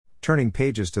turning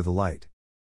pages to the light.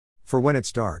 For when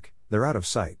it's dark, they're out of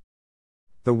sight.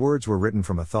 The words were written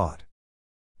from a thought,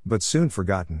 but soon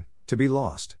forgotten, to be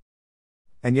lost.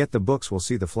 And yet the books will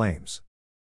see the flames.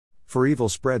 For evil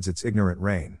spreads its ignorant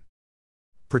reign.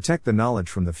 Protect the knowledge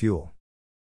from the fuel.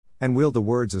 And wield the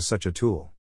words as such a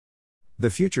tool.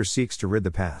 The future seeks to rid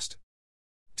the past.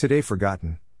 Today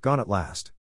forgotten, gone at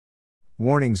last.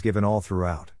 Warnings given all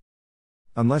throughout.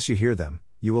 Unless you hear them,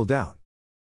 you will doubt.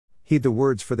 Heed the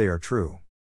words for they are true.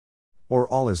 Or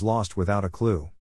all is lost without a clue.